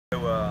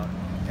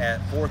At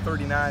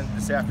 4:39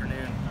 this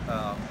afternoon,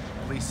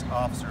 police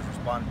officers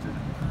responded to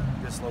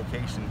this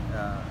location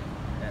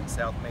at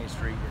South Main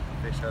Street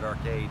at the Fish Hut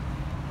Arcade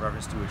in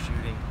reference to a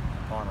shooting.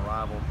 Upon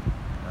arrival,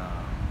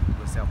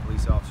 Winston-Salem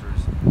police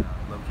officers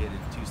located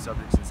 2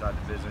 subjects inside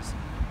the business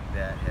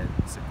that had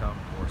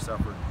succumbed or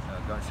suffered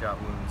gunshot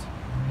wounds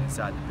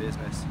inside the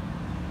business.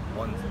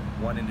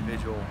 One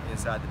individual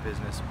inside the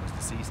business was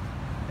deceased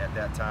at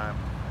that time.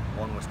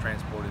 One was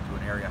transported to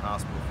an area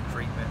hospital for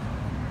treatment.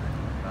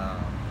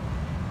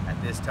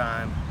 At this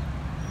time,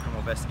 the Criminal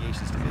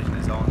Investigations Division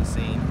is on the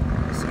scene,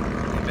 assuming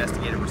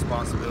investigative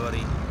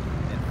responsibility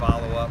and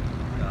follow-up.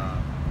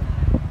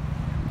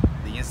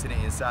 The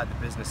incident inside the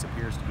business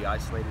appears to be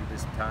isolated at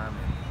this time,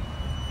 and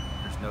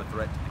there's no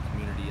threat to the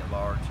community at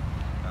large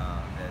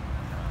that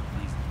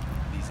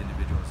these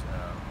individuals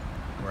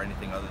were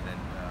anything other than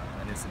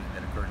an incident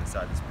that occurred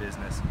inside this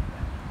business.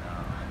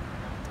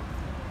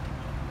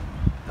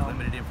 The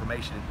limited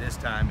information at this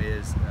time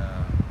is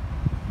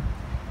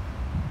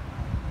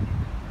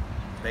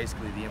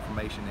basically the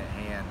information at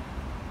hand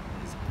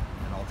is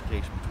an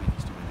altercation between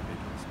these 2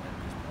 individuals at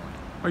this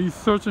point. Are you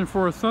searching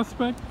for a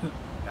suspect?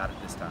 Not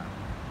at this time.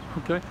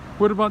 Okay.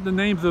 What about the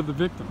names of the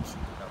victims?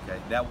 Okay,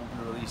 that will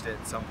be released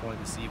at some point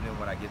this evening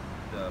when I get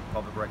the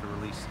public record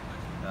release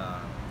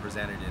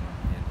presented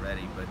and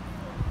ready, but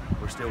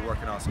we're still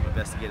working on some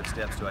investigative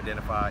steps to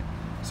identify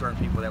certain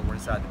people that were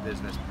inside the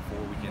business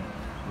before we can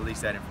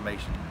release that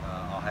information.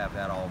 I'll have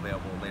that all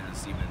available later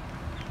this evening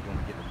when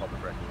we get the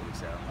public record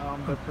release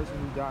out. The person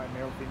who died,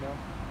 male or female?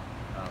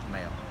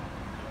 Male.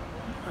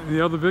 The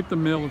other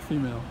victim, male or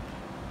female?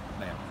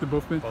 Male. They're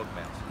both male? Both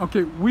males.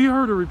 Okay, we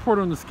heard a report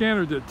on the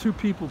scanner that 2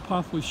 people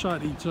possibly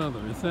shot each other.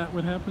 Is that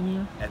what happened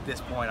here? At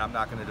this point, I'm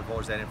not going to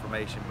divulge that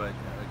information, but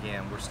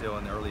again, we're still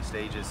in the early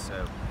stages,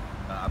 so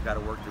I've got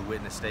to work through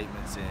witness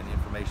statements and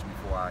information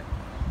before I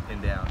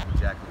pin down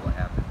exactly what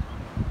happened.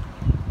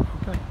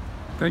 Okay.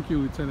 Thank you,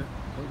 Lieutenant.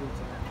 Thank you,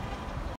 Lieutenant.